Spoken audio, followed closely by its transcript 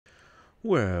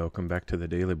Welcome back to the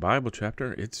Daily Bible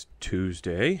Chapter. It's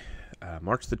Tuesday,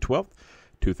 March the 12th,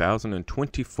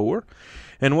 2024.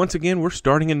 And once again, we're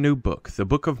starting a new book, the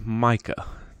book of Micah.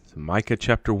 It's Micah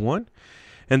chapter 1.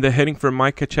 And the heading for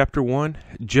Micah chapter 1,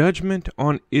 Judgment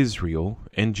on Israel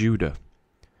and Judah.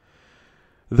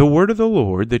 The word of the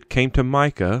Lord that came to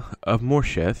Micah of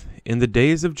Morsheth in the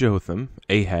days of Jotham,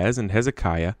 Ahaz, and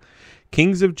Hezekiah,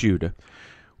 kings of Judah,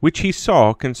 which he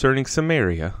saw concerning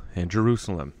Samaria and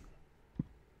Jerusalem.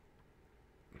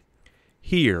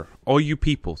 Hear, all you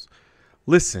peoples,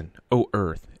 listen, O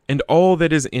earth, and all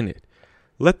that is in it.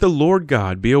 Let the Lord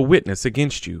God be a witness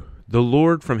against you, the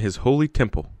Lord from his holy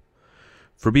temple.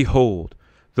 For behold,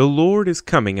 the Lord is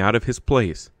coming out of his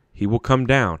place. He will come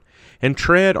down, and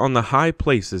tread on the high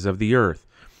places of the earth.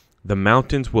 The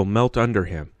mountains will melt under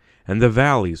him, and the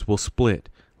valleys will split,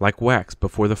 like wax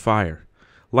before the fire,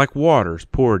 like waters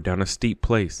poured down a steep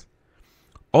place.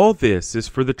 All this is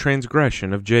for the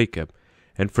transgression of Jacob,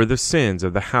 and for the sins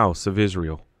of the house of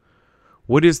Israel.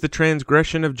 What is the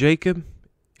transgression of Jacob?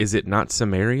 Is it not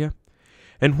Samaria?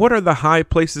 And what are the high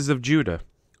places of Judah?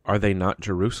 Are they not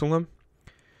Jerusalem?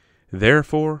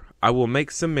 Therefore I will make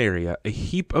Samaria a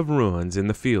heap of ruins in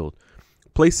the field,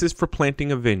 places for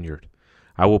planting a vineyard.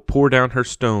 I will pour down her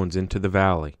stones into the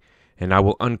valley, and I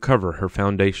will uncover her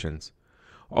foundations.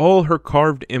 All her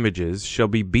carved images shall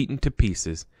be beaten to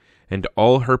pieces, and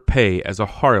all her pay as a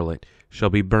harlot shall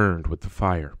be burned with the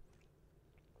fire.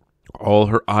 All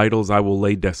her idols I will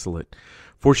lay desolate,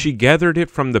 for she gathered it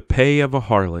from the pay of a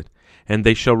harlot, and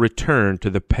they shall return to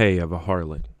the pay of a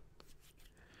harlot.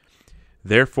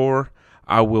 Therefore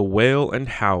I will wail and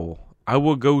howl, I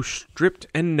will go stripped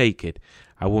and naked,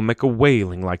 I will make a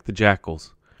wailing like the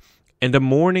jackals, and a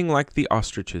mourning like the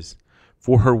ostriches,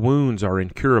 for her wounds are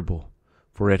incurable,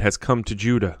 for it has come to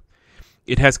Judah,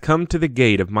 it has come to the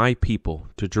gate of my people,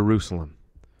 to Jerusalem.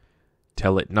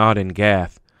 Tell it not in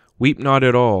Gath, weep not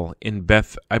at all in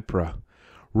Beth Ephra.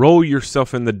 Roll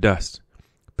yourself in the dust.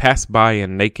 Pass by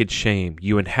in naked shame,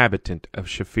 you inhabitant of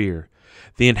Shaphir.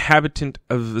 The inhabitant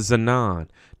of Zanan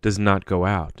does not go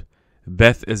out.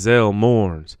 Beth Ezel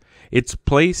mourns. Its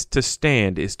place to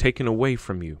stand is taken away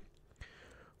from you.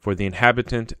 For the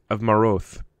inhabitant of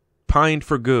Maroth pined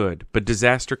for good, but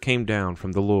disaster came down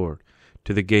from the Lord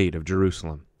to the gate of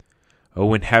Jerusalem.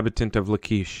 O inhabitant of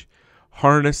Lachish,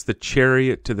 harness the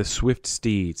chariot to the swift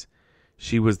steeds.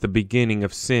 She was the beginning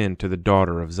of sin to the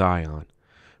daughter of Zion.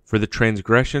 For the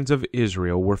transgressions of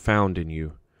Israel were found in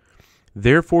you.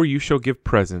 Therefore you shall give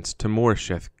presents to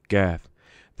Moresheth Gath.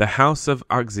 The house of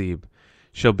Achzib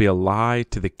shall be a lie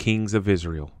to the kings of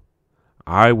Israel.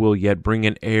 I will yet bring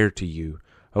an heir to you,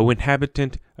 O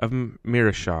inhabitant of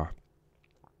Mareshah.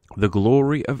 The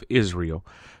glory of Israel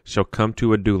shall come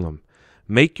to Adullam.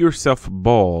 Make yourself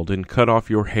bald and cut off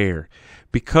your hair,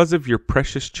 because of your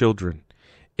precious children.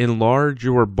 Enlarge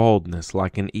your baldness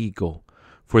like an eagle,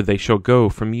 for they shall go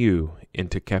from you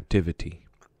into captivity.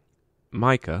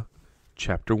 Micah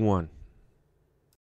chapter 1.